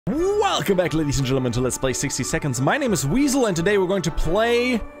Welcome back, ladies and gentlemen, to Let's Play 60 Seconds. My name is Weasel, and today we're going to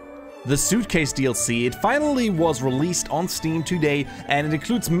play the SUITCASE DLC. It finally was released on Steam today, and it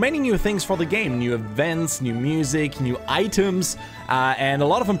includes many new things for the game. New events, new music, new items, and a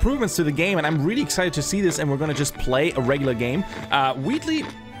lot of improvements to the game, and I'm really excited to see this, and we're going to just play a regular game. Wheatley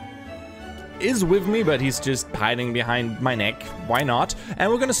is with me, but he's just hiding behind my neck. Why not?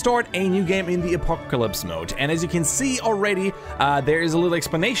 And we're gonna start a new game in the Apocalypse mode. And as you can see already, there is a little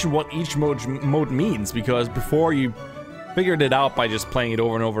explanation what each mode means, because before you figured it out by just playing it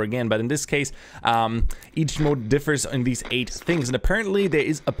over and over again, but in this case, each mode differs in these 8 things, and apparently there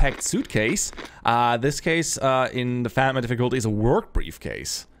is a packed suitcase. This case, in the Fatman difficulty, is a work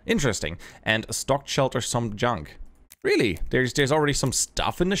briefcase. Interesting. And a stocked shelter, some junk. Really? There's already some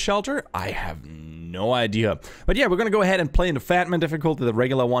stuff in the shelter? I have no idea. But yeah, we're gonna go ahead and play in the Fatman difficulty, the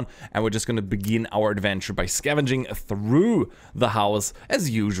regular one, and we're just gonna begin our adventure by scavenging through the house as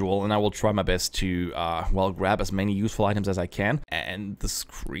usual, and I will try my best to, well, grab as many useful items as I can. And the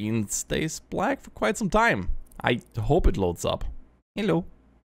screen stays black for quite some time. I hope it loads up. Hello.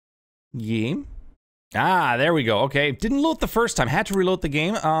 Game? Ah, there we go. Okay, didn't load the first time. Had to reload the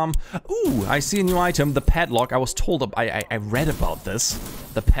game. Ooh, I see a new item, the padlock. I was told, I read about this,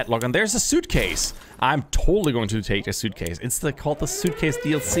 the padlock, and there's a suitcase. I'm totally going to take a suitcase. It's called the SUITCASE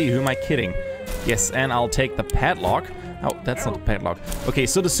DLC. Who am I kidding? Yes, and I'll take the padlock. Oh, that's not the padlock. Okay,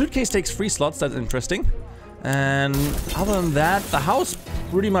 so the suitcase takes 3 slots. That's interesting. And other than that, the house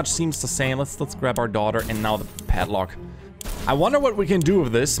pretty much seems the same. Let's grab our daughter, and now the padlock. I wonder what we can do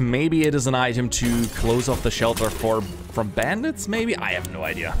with this. Maybe it is an item to close off the shelter from bandits, maybe? I have no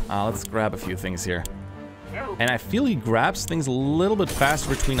idea. Let's grab a few things here. And I feel he grabs things a little bit faster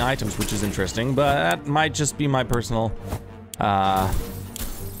between items, which is interesting, but that might just be my personal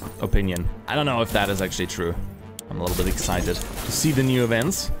opinion. I don't know if that is actually true. I'm a little bit excited to see the new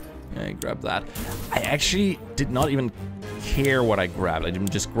events. Yeah, grab that. I actually did not even care what I grabbed. I'm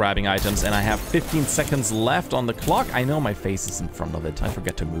just grabbing items, and I have 15 seconds left on the clock. I know my face is in front of it. I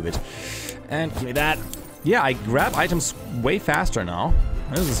forget to move it. And give me that. Yeah, I grab items way faster now.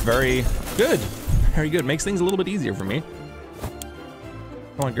 This is very good. Very good. Makes things a little bit easier for me.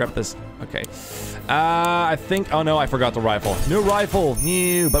 I want to grab this. Okay. I think... Oh, no, I forgot the rifle. No rifle.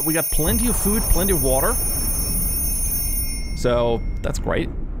 No. But we got plenty of food, plenty of water. So, that's great.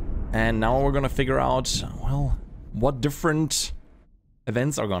 And now we're gonna figure out, well, what different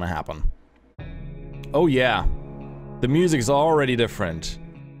events are gonna happen. Oh yeah, the music is already different.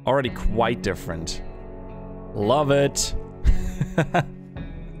 Already quite different. Love it.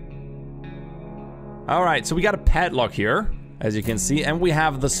 Alright, so we got a padlock here, as you can see, and we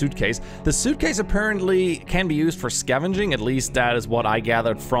have the suitcase. The suitcase apparently can be used for scavenging, at least that is what I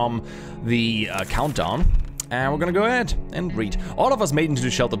gathered from the countdown. And we're gonna go ahead and read. All of us made into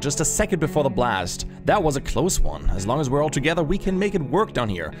the shelter just a second before the blast. That was a close one. As long as we're all together, we can make it work down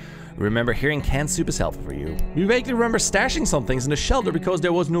here. Remember hearing canned soup is helpful for you. We vaguely remember stashing some things in the shelter because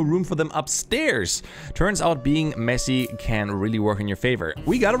there was no room for them upstairs. Turns out being messy can really work in your favor.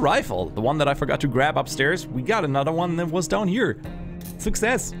 We got a rifle, the one that I forgot to grab upstairs. We got another one that was down here.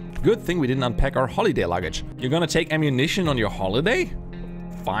 Success. Good thing we didn't unpack our holiday luggage. You're gonna take ammunition on your holiday?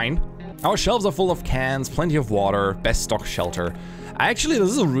 Fine. Our shelves are full of cans, plenty of water, best stock shelter. Actually, this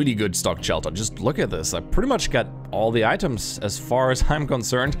is a really good stock shelter. Just look at this. I pretty much got all the items as far as I'm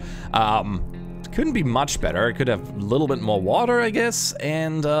concerned. Couldn't be much better. I could have a little bit more water, I guess,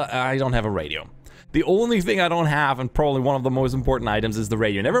 and I don't have a radio. The only thing I don't have, and probably one of the most important items, is the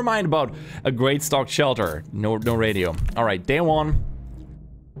radio. Never mind about a great stock shelter. No radio. All right, day 1.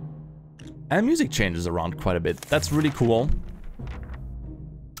 And music changes around quite a bit. That's really cool.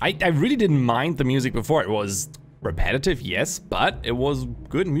 I really didn't mind the music before. It was repetitive, yes, but it was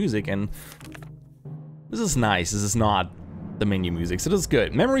good music, and this is nice. This is not the menu music, so this is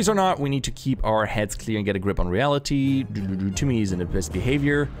good. Memories or not, we need to keep our heads clear and get a grip on reality. Timmy is in the best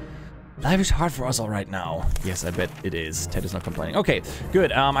behavior. Life is hard for us all right now. Yes, I bet it is. Ted is not complaining. Okay,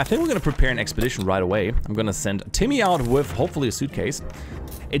 good. I think we're gonna prepare an expedition right away. I'm gonna send Timmy out with hopefully a suitcase.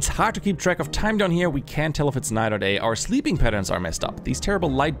 It's hard to keep track of time down here. We can't tell if it's night or day. Our sleeping patterns are messed up. These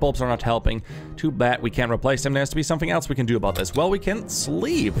terrible light bulbs are not helping. Too bad we can't replace them. There has to be something else we can do about this. Well, we can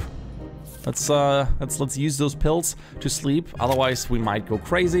sleep. Let's use those pills to sleep. Otherwise, we might go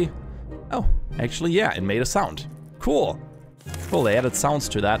crazy. Oh, actually, yeah, it made a sound. Cool. Well, they added sounds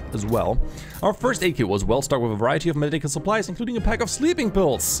to that as well. Our first aid kit was well stocked with a variety of medical supplies, including a pack of sleeping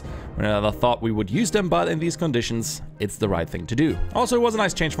pills. We never thought we would use them, but in these conditions, it's the right thing to do. Also, it was a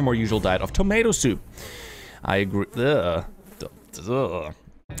nice change from our usual diet of tomato soup. I agree.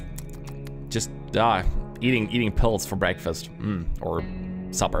 Just eating pills for breakfast, or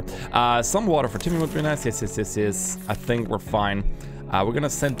supper. Some water for Timmy would be nice. Yes. I think we're fine. We're gonna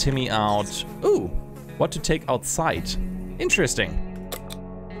send Timmy out. Ooh, what to take outside? Interesting.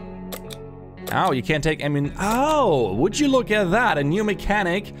 Oh, you can't take, I mean, oh, would you look at that? A new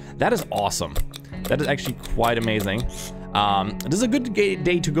mechanic. That is awesome. That is actually quite amazing. This is a good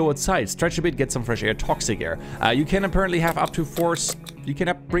day to go outside. Stretch a bit, get some fresh air, toxic air. You can apparently have up to 4, you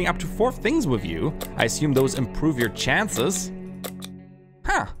can bring up to 4 things with you. I assume those improve your chances.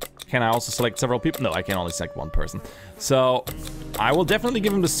 Huh. Can I also select several people? No, I can only select one person. So, I will definitely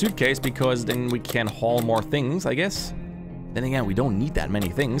give him the suitcase because then we can haul more things, I guess. Then again, we don't need that many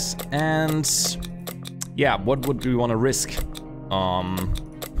things. And yeah, what would we want to risk?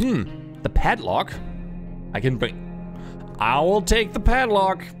 The padlock. I can bring. I will take the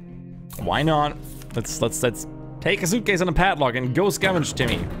padlock. Why not? Let's take a suitcase and a padlock and go scavenge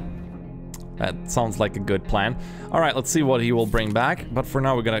Timmy. That sounds like a good plan. All right, let's see what he will bring back. But for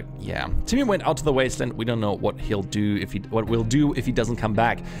now, we're gonna, yeah. Timmy went out to the wasteland. We don't know what he'll do what we'll do if he doesn't come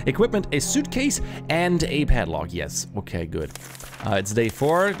back. Equipment, a suitcase, and a padlock. Yes, okay, good. It's day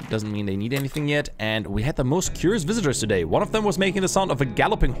 4. Doesn't mean they need anything yet. And we had the most curious visitors today. One of them was making the sound of a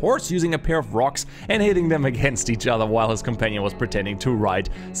galloping horse using a pair of rocks and hitting them against each other while his companion was pretending to ride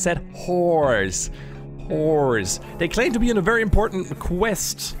said horse. Horse. They claim to be on a very important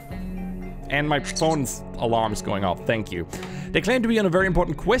quest. And my phone's alarm's going off, thank you. They claim to be on a very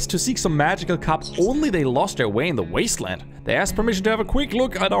important quest to seek some magical cup, only they lost their way in the wasteland. They asked permission to have a quick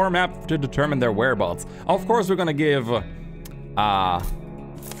look at our map to determine their whereabouts. Of course, we're gonna give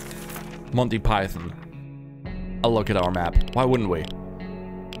Monty Python a look at our map. Why wouldn't we?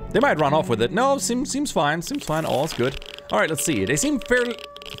 They might run off with it. No, seems fine, all's good. All right, let's see. They seem fairly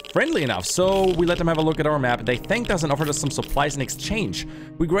friendly enough, so we let them have a look at our map. They thanked us and offered us some supplies in exchange.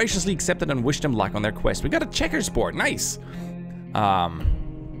 We graciously accepted and wished them luck on their quest. We got a checkers board, nice.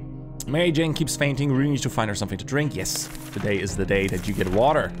 Mary Jane keeps fainting. We really need to find her something to drink. Yes, today is the day that you get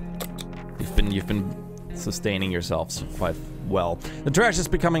water. You've been sustaining yourselves quite well. The trash is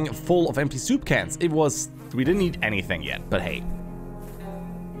becoming full of empty soup cans. We didn't eat anything yet, but hey.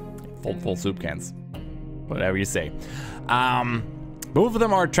 Full soup cans. Whatever you say. Both of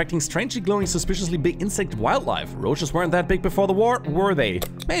them are attracting strangely glowing, suspiciously big insect wildlife. Roaches weren't that big before the war, were they?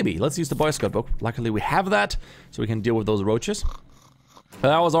 Maybe. Let's use the Boy Scout book. Luckily we have that, so we can deal with those roaches. But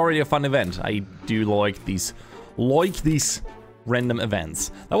that was already a fun event. I do like these random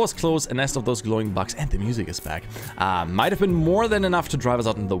events. That was close, a nest of those glowing bugs, and the music is back. Might have been more than enough to drive us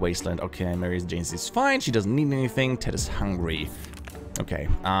out into the wasteland. Okay, Mary Jane is fine. She doesn't need anything. Ted is hungry. Okay,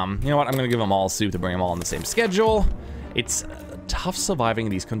 you know what? I'm gonna give them all soup to bring them all on the same schedule. It's tough surviving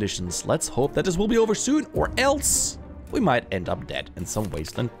these conditions. Let's hope that this will be over soon, or else we might end up dead in some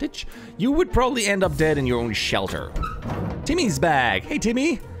wasteland ditch. You would probably end up dead in your own shelter. Timmy's back. Hey,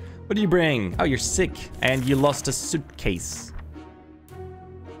 Timmy. What do you bring? Oh, you're sick, and you lost a suitcase.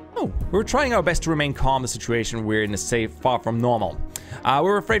 Oh, we're trying our best to remain calm in the situation. We're in a safe, far from normal. We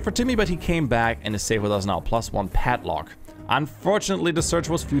were afraid for Timmy, but he came back and is safe with us now, +1 padlock. Unfortunately, the search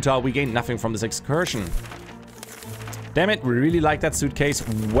was futile. We gained nothing from this excursion. Damn it, we really like that suitcase.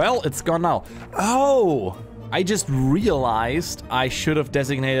 Well, it's gone now. Oh, I just realized I should have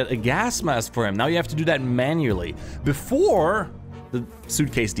designated a gas mask for him. Now you have to do that manually. Before the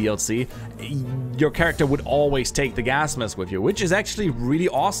suitcase DLC, your character would always take the gas mask with you, which is actually really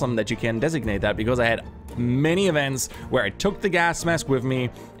awesome that you can designate that, because I had many events where I took the gas mask with me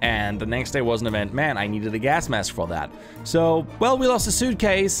and the next day was an event. Man, I needed a gas mask for that. So, well, we lost a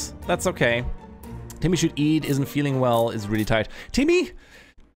suitcase. That's okay. Timmy should eat, isn't feeling well, is really tired. Timmy?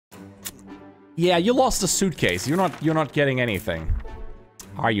 Yeah, you lost a suitcase. You're not getting anything.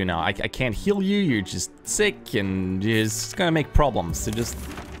 Are you now? I can't heal you, you're just sick and it's gonna make problems. So just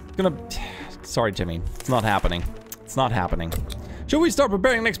gonna... Sorry, Timmy. It's not happening. It's not happening. Should we start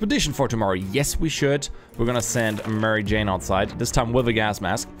preparing an expedition for tomorrow? Yes, we should. We're gonna send Mary Jane outside, this time with a gas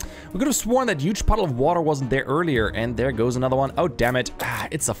mask. We could have sworn that huge puddle of water wasn't there earlier, and there goes another one. Oh, damn it. Ah,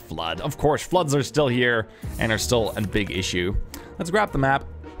 it's a flood. Of course, floods are still here and are still a big issue. Let's grab the map.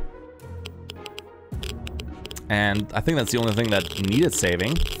 And I think that's the only thing that needed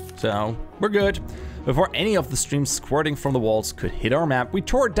saving. So, we're good. Before any of the streams squirting from the walls could hit our map, we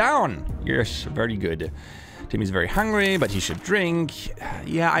tore it down. Yes, very good. Timmy's very hungry, but he should drink.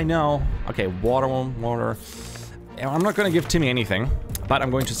 Yeah, I know. Okay, water. I'm not gonna give Timmy anything, but I'm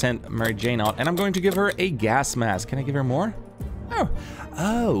going to send Mary Jane out, and I'm going to give her a gas mask. Can I give her more?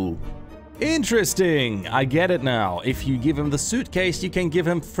 Oh. Interesting. I get it now. If you give him the suitcase, you can give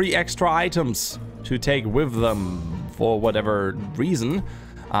him 3 extra items to take with them for whatever reason.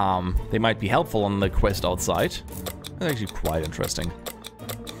 They might be helpful on the quest outside. That's actually quite interesting.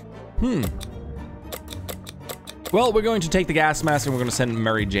 Well, we're going to take the gas mask and we're going to send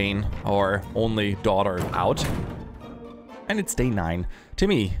Mary Jane, our only daughter, out. And it's day 9.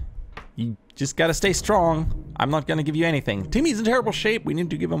 Timmy, you just gotta stay strong. I'm not gonna give you anything. Timmy's in terrible shape. We need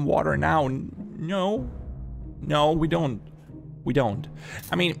to give him water now. No, we don't. We don't.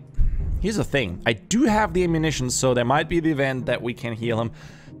 I mean, here's the thing. I do have the ammunition, so there might be the event that we can heal him.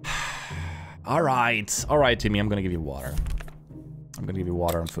 All right, Timmy, I'm gonna give you water. I'm gonna give you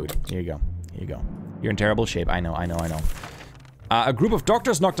water and food. Here you go. Here you go. You're in terrible shape. I know. A group of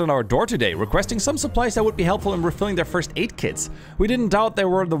doctors knocked on our door today, requesting some supplies that would be helpful in refilling their first aid kits. We didn't doubt they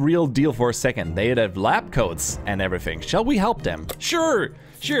were the real deal for a second. They had lab coats and everything. Shall we help them? Sure,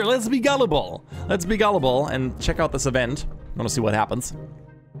 let's be gullible. Let's be gullible and check out this event. I want to see what happens.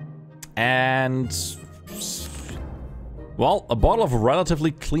 And... well, a bottle of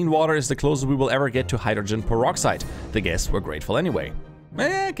relatively clean water is the closest we will ever get to hydrogen peroxide. The guests were grateful anyway.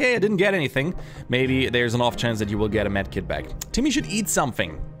 Okay, I didn't get anything. Maybe there's an off chance that you will get a med kit back. Timmy should eat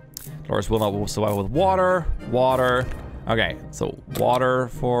something. Dolores will not survive with water. Okay, so water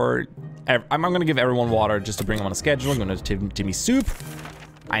for... I'm gonna give everyone water just to bring them on a schedule. I'm gonna give Timmy soup.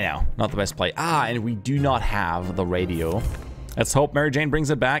 I know, not the best play. And we do not have the radio. Let's hope Mary Jane brings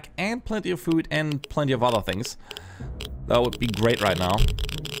it back, and plenty of food and plenty of other things. That would be great right now.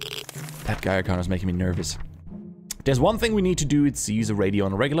 That guy account is making me nervous. There's one thing we need to do, it's to use a radio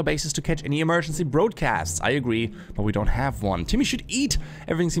on a regular basis to catch any emergency broadcasts. I agree, but we don't have one. Timmy should eat.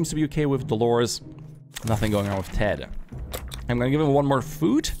 Everything seems to be okay with Dolores. Nothing going on with Ted. I'm gonna give him one more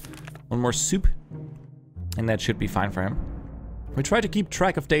food, one more soup, and that should be fine for him. We try to keep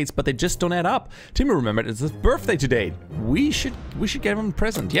track of dates, but they just don't add up. Timmy remembered it's his birthday today. We should give him a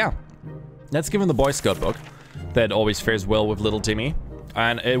present, yeah. Let's give him the Boy Scout book. That always fares well with little Timmy.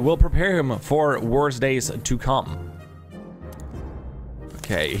 And it will prepare him for worse days to come.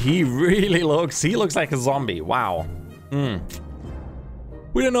 Okay, he looks like a zombie. Wow.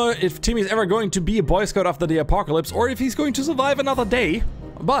 We don't know if Timmy's ever going to be a Boy Scout after the apocalypse or if he's going to survive another day.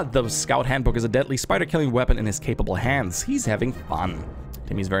 But the Scout Handbook is a deadly spider-killing weapon in his capable hands. He's having fun.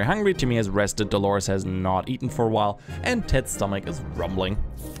 Timmy's very hungry. Timmy has rested. Dolores has not eaten for a while. And Ted's stomach is rumbling.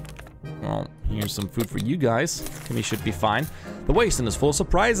 Well, here's some food for you guys. Timmy should be fine. The wasteland is full of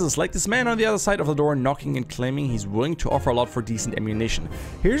surprises, like this man on the other side of the door knocking and claiming he's willing to offer a lot for decent ammunition.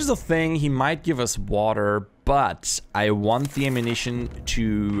 Here's the thing, he might give us water, but I want the ammunition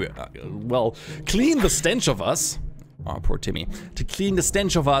to, well, clean the stench of us. Oh, poor Timmy. To clean the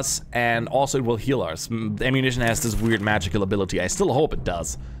stench of us, and also it will heal us. The ammunition has this weird magical ability. I still hope it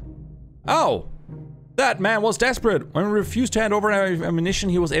does. Oh! That man was desperate. When we refused to hand over our ammunition,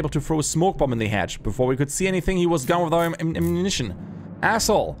 he was able to throw a smoke bomb in the hatch. Before we could see anything, he was gone with our ammunition.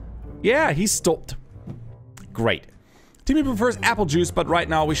 Asshole. Yeah, he stopped. Great. Timmy prefers apple juice, but right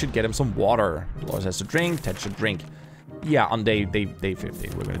now we should get him some water. Dolores has to drink, Ted should drink. Yeah, on day 50,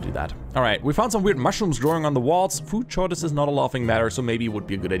 we're gonna do that. All right, we found some weird mushrooms growing on the walls. Food shortage is not a laughing matter, so maybe it would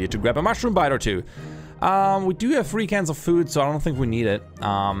be a good idea to grab a mushroom bite or two. We do have 3 cans of food, so I don't think we need it.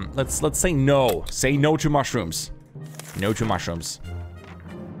 Let's say no. Say no to mushrooms. No to mushrooms.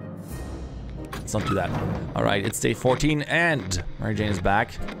 Let's not do that. All right, it's day 14, and Mary Jane is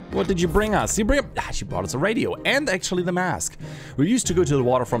back. What did you bring us? She brought us a radio, and actually the mask. We used to go to the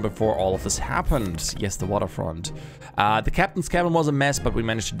waterfront before all of this happened. Yes, the waterfront. The captain's cabin was a mess, but we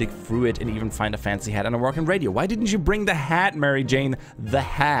managed to dig through it and even find a fancy hat and a working radio. Why didn't you bring the hat, Mary Jane? The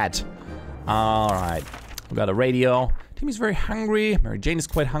hat. All right, we got a radio. Timmy's very hungry. Mary Jane is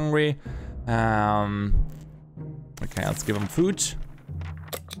quite hungry. Okay, let's give him food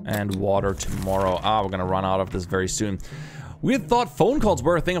and water tomorrow. We're gonna run out of this very soon. We had thought phone calls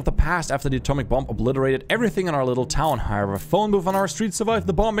were a thing of the past after the atomic bomb obliterated everything in our little town. However, a phone booth on our street survived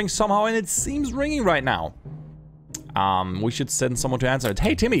the bombing somehow, and it seems ringing right now. We should send someone to answer it.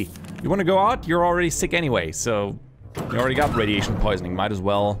 Hey, Timmy, you want to go out? You're already sick anyway, so you already got radiation poisoning. Might as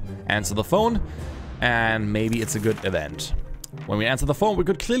well answer the phone, and maybe it's a good event. When we answered the phone, we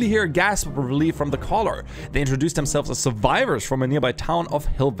could clearly hear a gasp of relief from the caller. They introduced themselves as survivors from a nearby town of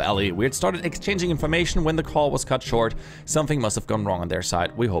Hill Valley. We had started exchanging information when the call was cut short. Something must have gone wrong on their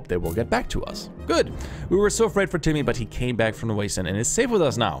side. We hope they will get back to us. Good. We were so afraid for Timmy, but he came back from the wasteland and is safe with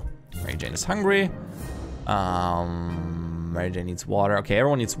us now. Mary Jane is hungry. Mary Jane needs water. Okay,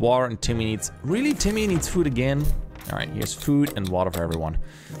 everyone needs water, and Timmy needs... Really? Timmy needs food again? All right, here's food and water for everyone.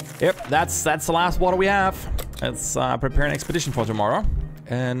 Yep, that's the last water we have. Let's prepare an expedition for tomorrow.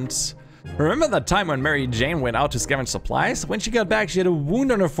 And remember that time when Mary Jane went out to scavenge supplies? When she got back, she had a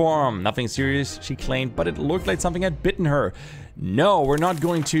wound on her forearm. Nothing serious, she claimed, but it looked like something had bitten her. No, we're not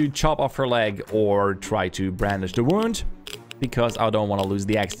going to chop off her leg or try to brandish the wound. because I don't want to lose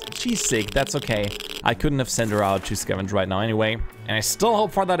the axe. She's sick, that's okay. I couldn't have sent her out to scavenge right now anyway. And I still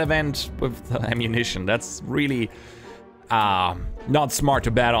hope for that event with the ammunition. That's really not smart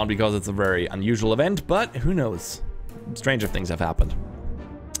to bet on because it's a very unusual event, but who knows? Stranger things have happened.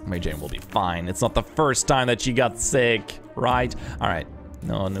 Mary Jane will be fine. It's not the first time that she got sick, right? All right,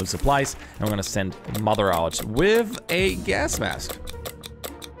 no supplies. And we're gonna send Mother out with a gas mask.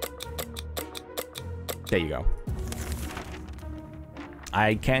 There you go.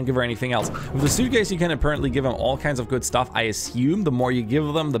 I can't give her anything else. With the suitcase, you can apparently give them all kinds of good stuff. I assume the more you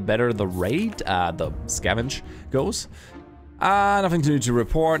give them, the better the rate, the scavenge goes. Nothing to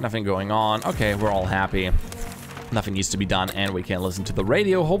report, nothing going on. Okay, we're all happy. Nothing needs to be done, and we can listen to the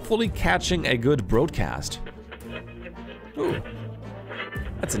radio, hopefully catching a good broadcast. Ooh,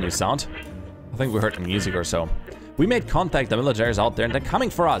 that's a new sound. I think we heard the music or so. We made contact, the military's out there, and they're coming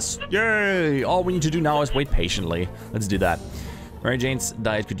for us. Yay! All we need to do now is wait patiently. Let's do that. Mary Jane's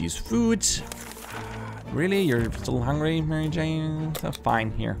diet could use food. Really? You're still hungry, Mary Jane? Oh,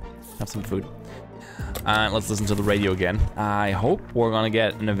 fine, here, have some food. Let's listen to the radio again. I hope we're gonna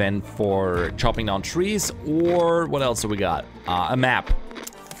get an event for chopping down trees, or what else do we got? A map.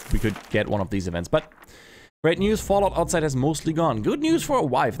 We could get one of these events, but great news, fallout outside has mostly gone. Good news for a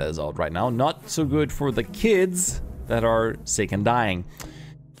wife that is out right now. Not so good for the kids that are sick and dying.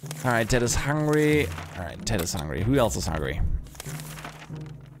 All right, Ted is hungry. All right, Ted is hungry. Who else is hungry?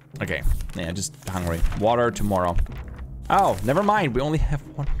 Okay, yeah, just hungry. Water tomorrow. Oh, never mind. We only have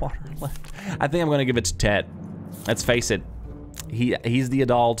one water left. I think I'm gonna give it to Ted. Let's face it. He's the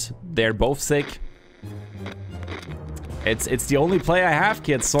adult. They're both sick. It's the only play I have,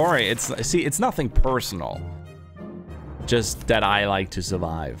 kids. Sorry. It's nothing personal. Just that I like to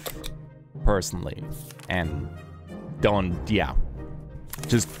survive personally, and yeah.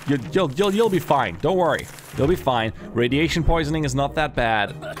 Just you'll be fine. Don't worry. You'll be fine. Radiation poisoning is not that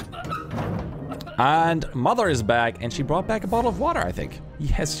bad. And Mother is back, and she brought back a bottle of water, I think.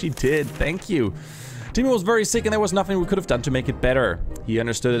 Yes, she did. Thank you. Timmy was very sick, and there was nothing we could have done to make it better. He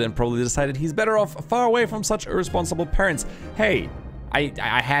understood it and probably decided he's better off far away from such irresponsible parents. Hey, I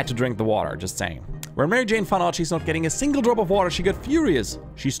had to drink the water, just saying. When Mary Jane found out she's not getting a single drop of water, she got furious.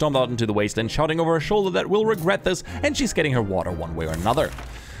 She stormed out into the wasteland, shouting over her shoulder that we'll regret this, and she's getting her water one way or another.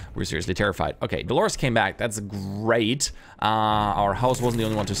 We're seriously terrified. Okay, Dolores came back. That's great. Our house wasn't the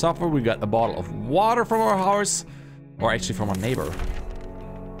only one to suffer. We got a bottle of water from our house, or actually from our neighbor.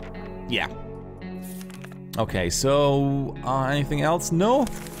 Yeah. Okay, so anything else? No,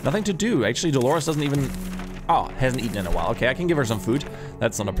 nothing to do. Actually, Dolores doesn't even... Oh, hasn't eaten in a while. Okay, I can give her some food.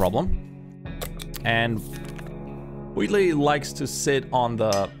 That's not a problem. And Wheatley likes to sit on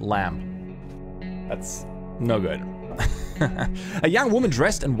the lamp. That's no good. A young woman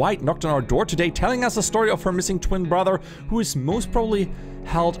dressed in white knocked on our door today, telling us the story of her missing twin brother, who is most probably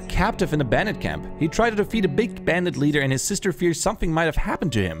held captive in a bandit camp. He tried to defeat a big bandit leader, and his sister fears something might have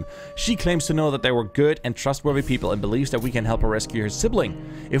happened to him. She claims to know that they were good and trustworthy people and believes that we can help her rescue her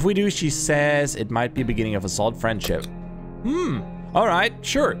sibling. If we do, she says it might be a beginning of a solid friendship. All right,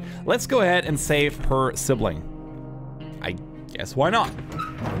 sure. Let's go ahead and save her sibling. I guess why not?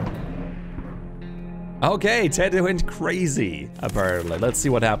 Okay, Ted went crazy, apparently. Let's see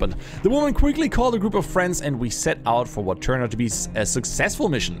what happened. The woman quickly called a group of friends, and we set out for what turned out to be a successful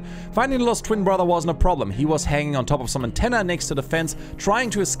mission. Finding the lost twin brother wasn't a problem. He was hanging on top of some antenna next to the fence, trying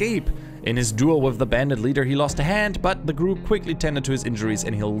to escape. In his duel with the bandit leader, he lost a hand, but the group quickly tended to his injuries,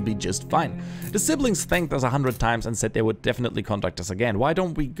 and he'll be just fine. The siblings thanked us 100 times and said they would definitely contact us again. Why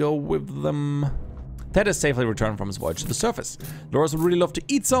don't we go with them? Ted has safely returned from his voyage to the surface. Dolores would really love to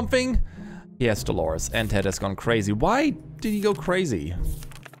eat something. Yes, Dolores, and Ted has gone crazy. Why did he go crazy?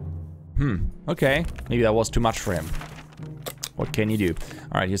 Okay, maybe that was too much for him. What can you do?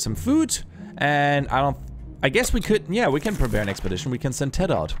 All right, here's some food, and I guess we could, yeah, we can prepare an expedition. We can send Ted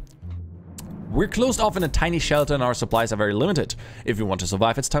out. We're closed off in a tiny shelter and our supplies are very limited. If we want to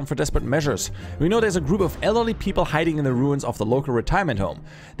survive, it's time for desperate measures. We know there's a group of elderly people hiding in the ruins of the local retirement home.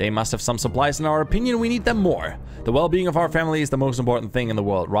 They must have some supplies. In our opinion, we need them more. The well-being of our family is the most important thing in the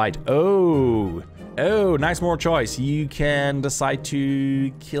world, right? Oh, nice more choice. You can decide to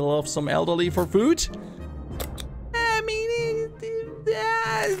kill off some elderly for food. I mean,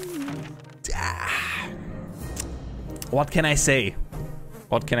 what can I say?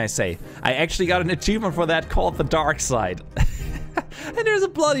 What can I say? I actually got an achievement for that called the dark side. And there's a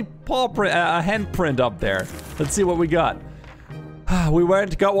bloody paw print, a handprint up there. Let's see what we got. We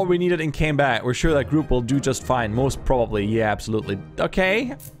went, got what we needed and came back. We're sure that group will do just fine. Most probably, yeah, absolutely.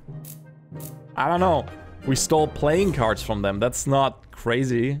 Okay. I don't know. We stole playing cards from them. That's not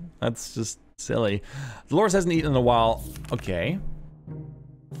crazy. That's just Silly. Dolores hasn't eaten in a while. Okay.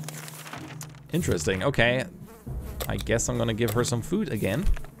 Interesting. Okay. I guess I'm gonna give her some food again.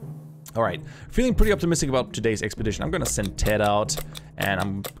 All right. Feeling pretty optimistic about today's expedition. I'm gonna send Ted out, and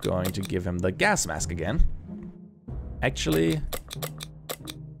I'm going to give him the gas mask again. Actually,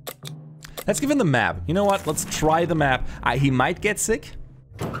 let's give him the map. You know what? Let's try the map. He might get sick,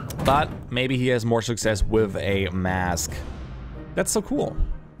 but maybe he has more success with a mask. That's so cool.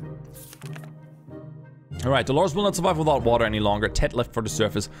 All right, Dolores will not survive without water any longer. Ted left for the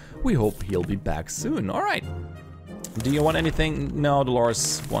surface. We hope he'll be back soon. All right. Do you want anything? No,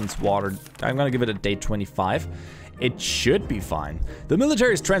 Dolores wants water. I'm gonna give it a day 25. It should be fine. The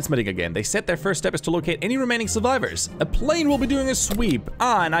military is transmitting again. They said their first step is to locate any remaining survivors. A plane will be doing a sweep.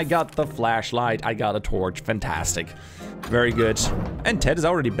 Ah, and I got the flashlight. I got a torch. Fantastic. Very good. And Ted is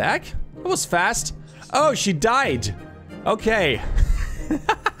already back? That was fast. Oh, she died. Okay.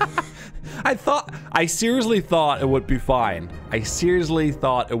 I seriously thought it would be fine. I seriously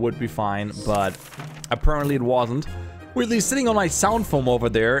thought it would be fine, but apparently it wasn't. Wheatley's sitting on my sound foam over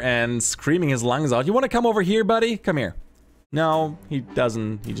there and screaming his lungs out. You want to come over here, buddy? Come here. No, he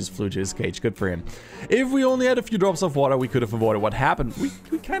doesn't. He just flew to his cage. Good for him. If we only had a few drops of water, we could have avoided what happened.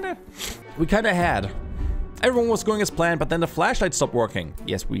 We kind of had. Everyone was going as planned, but then the flashlight stopped working.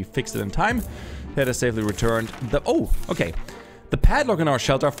 Yes, we fixed it in time. Ted has safely returned. Oh, okay. The padlock in our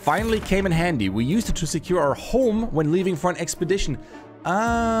shelter finally came in handy. We used it to secure our home when leaving for an expedition.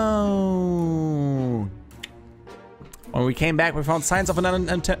 Oh. When we came back, we found signs of an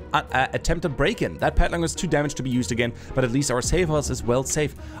attempted break-in. That padlock was too damaged to be used again, but at least our safe house is well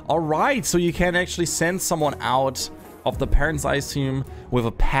safe. All right, so you can actually send someone out of the parents, I assume, with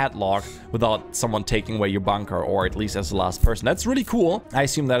a padlock without someone taking away your bunker, or at least as the last person. That's really cool. I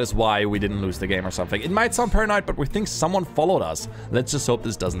assume that is why we didn't lose the game or something. It might sound paranoid, but we think someone followed us. Let's just hope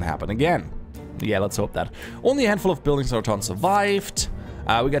this doesn't happen again. Yeah, let's hope that. Only a handful of buildings in our town survived.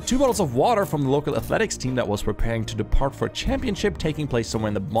 We got 2 bottles of water from the local athletics team that was preparing to depart for a championship taking place somewhere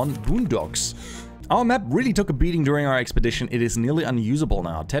in the Boondocks. Our map really took a beating during our expedition. It is nearly unusable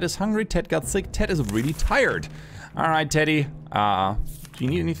now. Ted is hungry, Ted got sick, Ted is really tired. All right, Teddy. Do you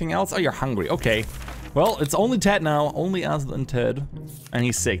need anything else? Oh, you're hungry. Okay. Well, it's only Ted now. Only us and Ted. And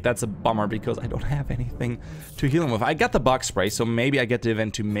he's sick. That's a bummer because I don't have anything to heal him with. I got the bug spray, so maybe I get the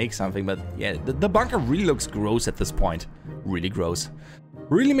event to make something. But yeah, the bunker really looks gross at this point. Really gross.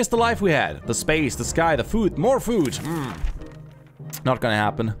 Really miss the life we had. The space, the sky, the food. More food. Not gonna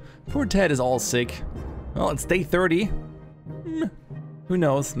happen. Poor Ted is all sick. Well, it's day 30. Who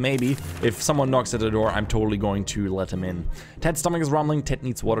knows? Maybe. If someone knocks at the door, I'm totally going to let him in. Ted's stomach is rumbling. Ted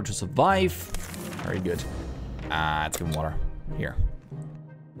needs water to survive. Very good. Let's give him water. Here.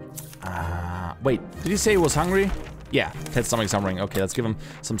 Wait, did he say he was hungry? Yeah, Ted's stomach's rumbling. Okay, let's give him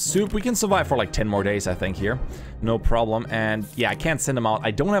some soup. We can survive for like 10 more days, I think, here. No problem. And yeah, I can't send him out.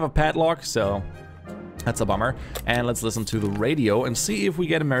 I don't have a padlock, so that's a bummer. And let's listen to the radio and see if we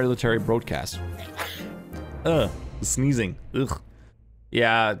get a military broadcast. Sneezing. Ugh.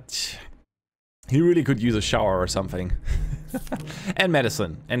 Yeah, he really could use a shower or something. And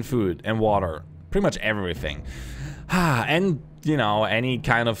medicine, and food, and water. Pretty much everything. And, you know, any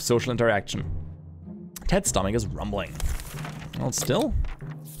kind of social interaction. Ted's stomach is rumbling. Well, still?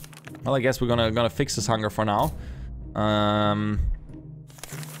 Well, I guess we're gonna fix his hunger for now.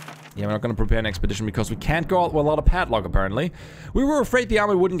 Yeah, we're not gonna prepare an expedition because we can't go out without a padlock, apparently. We were afraid the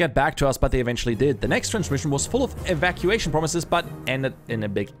army wouldn't get back to us, but they eventually did. The next transmission was full of evacuation promises, but ended in a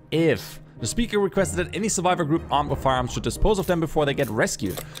big if. The speaker requested that any survivor group armed with firearms should dispose of them before they get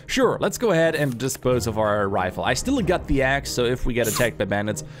rescued. Sure, let's go ahead and dispose of our rifle. I still got the axe, so if we get attacked by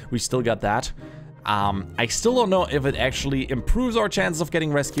bandits, we still got that. I still don't know if it actually improves our chances of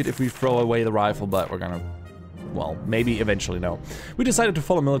getting rescued if we throw away the rifle, but we're gonna, well, maybe eventually no. We decided to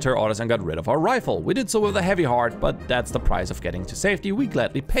follow military orders and got rid of our rifle. We did so with a heavy heart, but that's the price of getting to safety. We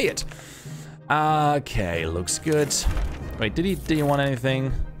gladly pay it. Okay, looks good. Wait, did he want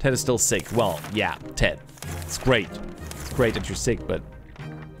anything? Ted is still sick. Well, yeah, Ted. It's great. It's great that you're sick, but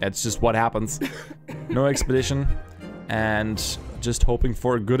that's just what happens. No expedition, and just hoping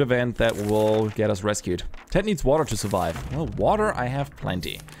for a good event that will get us rescued. Ted needs water to survive. Well, water I have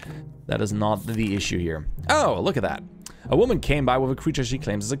plenty. That is not the issue here. Oh, look at that. A woman came by with a creature she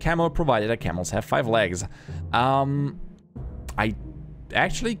claims is a camel, provided that camels have 5 legs. I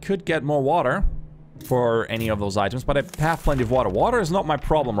actually could get more water for any of those items, but I have plenty of water. Water is not my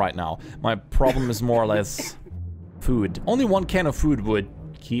problem right now. My problem is more or less food. Only 1 can of food would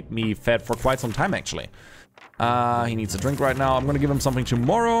keep me fed for quite some time, actually. He needs a drink right now. I'm gonna give him something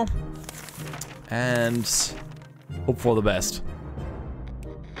tomorrow and hope for the best.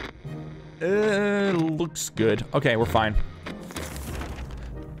 Looks good. Okay, we're fine.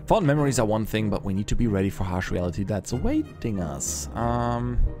 Fond memories are one thing, but we need to be ready for harsh reality that's awaiting us.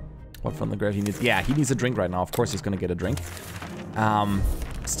 What from the grave he needs? Yeah, he needs a drink right now. Of course he's gonna get a drink.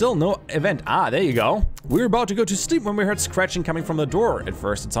 Still no event. Ah, there you go. We were about to go to sleep when we heard scratching coming from the door. At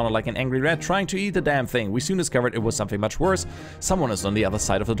first, it sounded like an angry rat trying to eat the damn thing. We soon discovered it was something much worse. Someone is on the other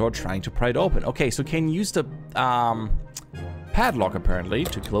side of the door trying to pry it open. Okay, so can use the padlock apparently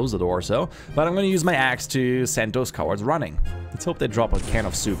to close the door or so. But I'm gonna use my axe to send those cowards running. Let's hope they drop a can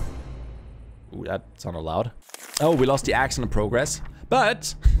of soup. Ooh, that sounded loud. Oh, we lost the axe in the progress.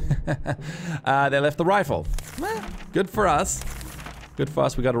 But they left the rifle. Well, good for us. Good for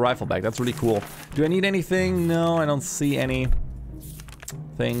us, we got a rifle back. That's really cool. Do I need anything? No, I don't see any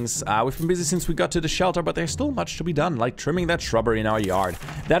things. We've been busy since we got to the shelter, but there's still much to be done, like trimming that shrubbery in our yard.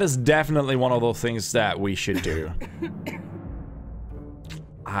 That is definitely one of those things that we should do.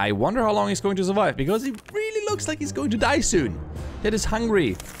 I wonder how long he's going to survive, because he really looks like he's going to die soon. Ted is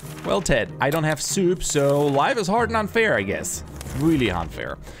hungry. Well, Ted, I don't have soup, so life is hard and unfair, I guess. Really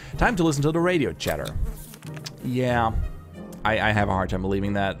unfair. Time to listen to the radio chatter. Yeah. I have a hard time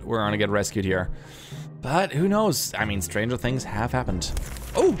believing that we're gonna get rescued here. But who knows? I mean, stranger things have happened.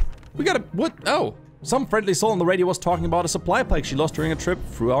 Oh, we got a, what? Oh, some friendly soul on the radio was talking about a supply pack she lost during a trip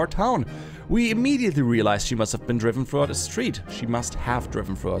through our town. We immediately realized she must have been driven through our street. She must have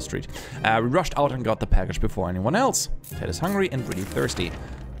driven through our street. We rushed out and got the package before anyone else. Ted is hungry and really thirsty.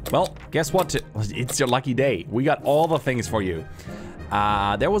 Well, guess what? It's your lucky day. We got all the things for you.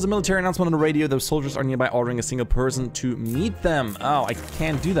 There was a military announcement on the radio. Those soldiers are nearby ordering a single person to meet them. Oh, I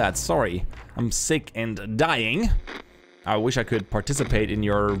can't do that. Sorry. I'm sick and dying. I wish I could participate in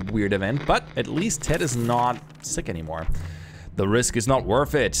your weird event, but at least Ted is not sick anymore. The risk is not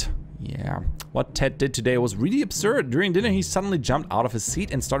worth it. Yeah. What Ted did today was really absurd. During dinner, he suddenly jumped out of his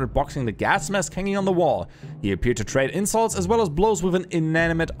seat and started boxing the gas mask hanging on the wall. He appeared to trade insults as well as blows with an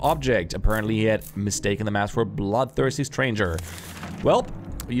inanimate object. Apparently, he had mistaken the mask for a bloodthirsty stranger. Well,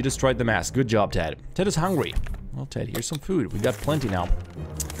 you destroyed the mask. Good job, Ted. Ted is hungry. Well, Ted, here's some food. We got plenty now.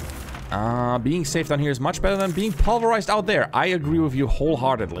 Being safe down here is much better than being pulverized out there. I agree with you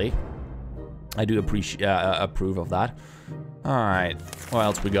wholeheartedly. I do approve of that. Alright, what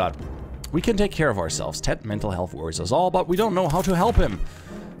else we got? We can take care of ourselves. Ted, mental health worries us all, but we don't know how to help him.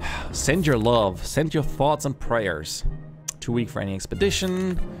 Send your love. Send your thoughts and prayers. Too weak for any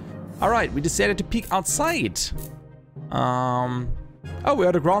expedition. Alright, we decided to peek outside. Oh, we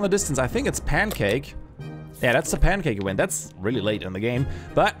ought to grow in the distance. I think it's Pancake. Yeah, that's the Pancake event. That's really late in the game.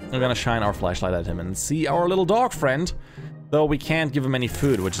 But we're gonna shine our flashlight at him and see our little dog friend. Though we can't give him any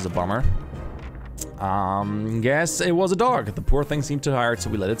food, which is a bummer. Guess it was a dog. The poor thing seemed too tired, so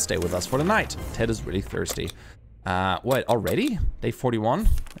we let it stay with us for the night. Ted is really thirsty. What, already? Day 41?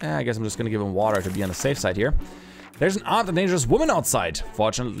 I guess I'm just gonna give him water to be on the safe side here. There's an armed and dangerous woman outside.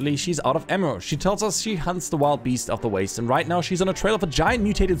 Fortunately, she's out of ammo. She tells us she hunts the wild beast of the waste, and right now she's on a trail of a giant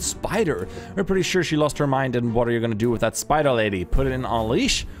mutated spider. We're pretty sure she lost her mind, and what are you gonna do with that spider lady? Put it in on a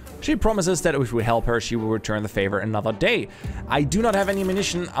leash? She promises that if we help her, she will return the favor another day. I do not have any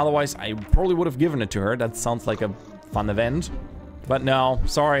ammunition, otherwise I probably would have given it to her. That sounds like a fun event. But no,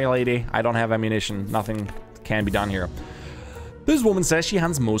 sorry lady, I don't have ammunition. Nothing can be done here. This woman says she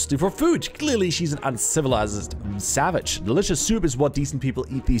hunts mostly for food. Clearly she's an uncivilized savage. Delicious soup is what decent people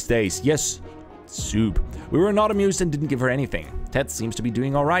eat these days. Yes, soup. We were not amused and didn't give her anything. Ted seems to be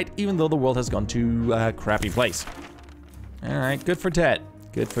doing alright, even though the world has gone to a crappy place. Alright, good for Ted.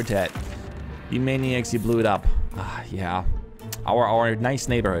 Good for Ted. You maniacs, you blew it up. Yeah. Our nice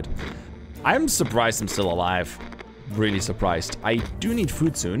neighborhood. I'm surprised I'm still alive. Really surprised. I do need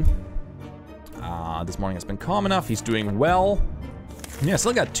food soon. This morning has been calm enough. He's doing well. Yeah,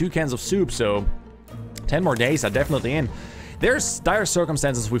 still got 2 cans of soup, so 10 more days are definitely in. There's dire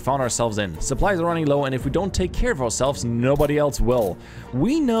circumstances we found ourselves in. Supplies are running low, and if we don't take care of ourselves, nobody else will.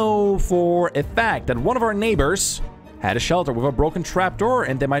 We know for a fact that one of our neighbors had a shelter with a broken trapdoor,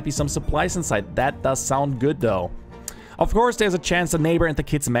 and there might be some supplies inside. That does sound good, though. Of course, there's a chance the neighbor and the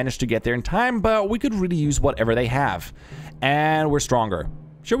kids managed to get there in time, but we could really use whatever they have. And we're stronger.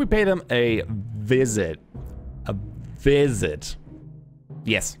 Should we pay them a visit? A visit.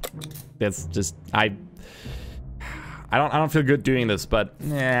 Yes. That's just, I don't feel good doing this, but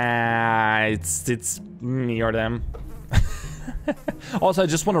it's me or them. Also, I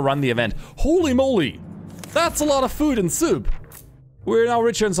just want to run the event. Holy moly! That's a lot of food and soup. We're now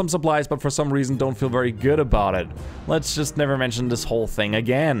richer in some supplies, but for some reason don't feel very good about it. Let's just never mention this whole thing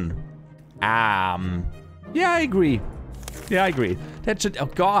again. Yeah, I agree. Yeah, I agree. That should, oh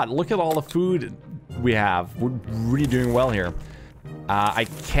god, look at all the food we have. We're really doing well here. I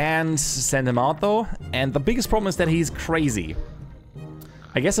can't send him out though, and the biggest problem is that he's crazy.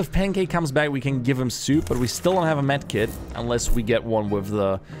 I guess if Pancake comes back, we can give him soup, but we still don't have a med kit unless we get one with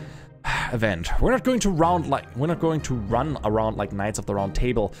the event. We're not going to run around like Knights of the Round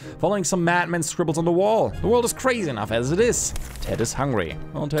Table, following some madman scribbles on the wall. The world is crazy enough as it is. Ted is hungry.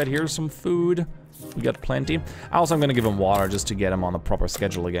 Well, Ted, here's some food. We got plenty. Also, I'm gonna give him water just to get him on the proper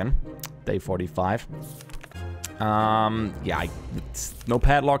schedule again. Day 45. Yeah, no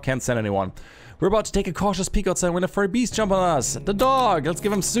padlock, can't send anyone. We're about to take a cautious peek outside when a furry beast jump on us. The dog, let's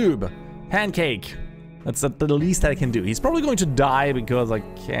give him soup. Pancake. That's the least I can do. He's probably going to die because I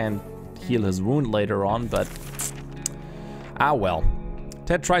can't heal his wound later on, but ah well.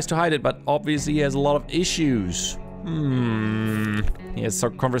 Ted tries to hide it, but obviously he has a lot of issues. He has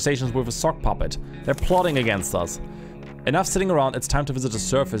conversations with a sock puppet. They're plotting against us. Enough sitting around, it's time to visit the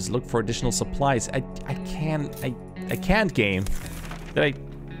surface, look for additional supplies. I can't game.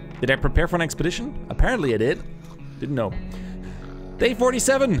 Did I prepare for an expedition? Apparently I did. Didn't know. Day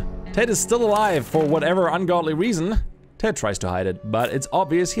 47. Ted is still alive for whatever ungodly reason. Ted tries to hide it, but it's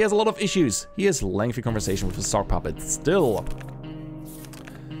obvious he has a lot of issues. He has lengthy conversation with his sock puppet still.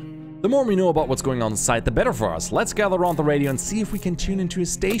 The more we know about what's going on inside, the better for us. Let's gather around the radio and see if we can tune into a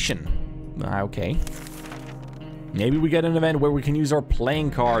station. Okay. Maybe we get an event where we can use our playing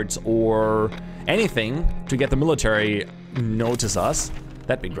cards or anything to get the military notice us.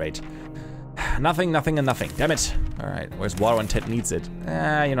 That'd be great. Nothing, nothing, and nothing. Damn it. Alright, where's water when Ted needs it?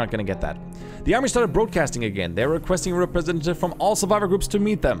 You're not gonna get that. The army started broadcasting again. They're requesting a representative from all survivor groups to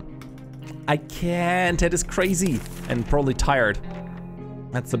meet them. I can't. Ted is crazy and probably tired.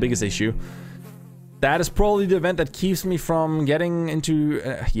 That's the biggest issue. That is probably the event that keeps me from getting into...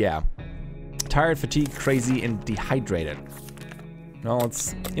 yeah. Tired, fatigued, crazy, and dehydrated. No,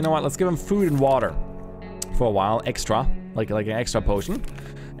 let's... You know what? Let's give him food and water. For a while. Extra. Like an extra potion.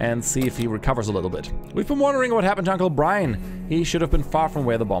 And see if he recovers a little bit. We've been wondering what happened to Uncle Brian. He should have been far from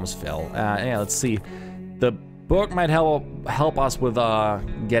where the bombs fell. Yeah, let's see. The book might help us with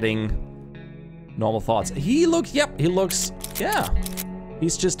getting normal thoughts. He looks... Yep, he looks... Yeah.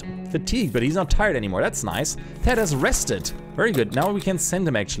 He's just fatigued, but he's not tired anymore. That's nice. Ted has rested. Very good. Now we can send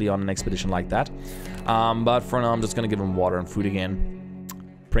him actually on an expedition like that. But for now, I'm just gonna give him water and food again.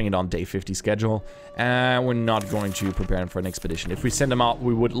 Bring it on day 50 schedule. And we're not going to prepare him for an expedition. If we send him out,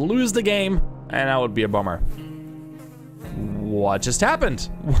 we would lose the game, and that would be a bummer. What just happened?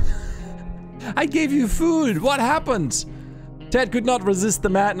 I gave you food. What happened? Ted could not resist the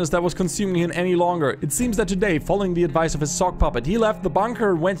madness that was consuming him any longer. It seems that today, following the advice of his sock puppet, he left the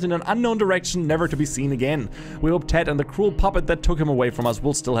bunker and went in an unknown direction, never to be seen again. We hope Ted and the cruel puppet that took him away from us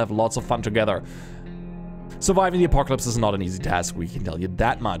will still have lots of fun together. Surviving the apocalypse is not an easy task, we can tell you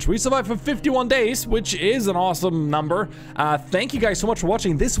that much. We survived for 51 days, which is an awesome number. Thank you guys so much for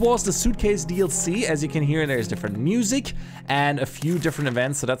watching. This was the Suitcase DLC. As you can hear, there's different music and a few different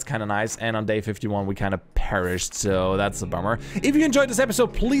events, so that's kind of nice. And on day 51, we kind of perished, so that's a bummer. If you enjoyed this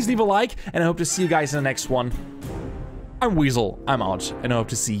episode, please leave a like, and I hope to see you guys in the next one. I'm Weasel, I'm out, and I hope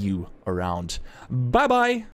to see you around. Bye-bye!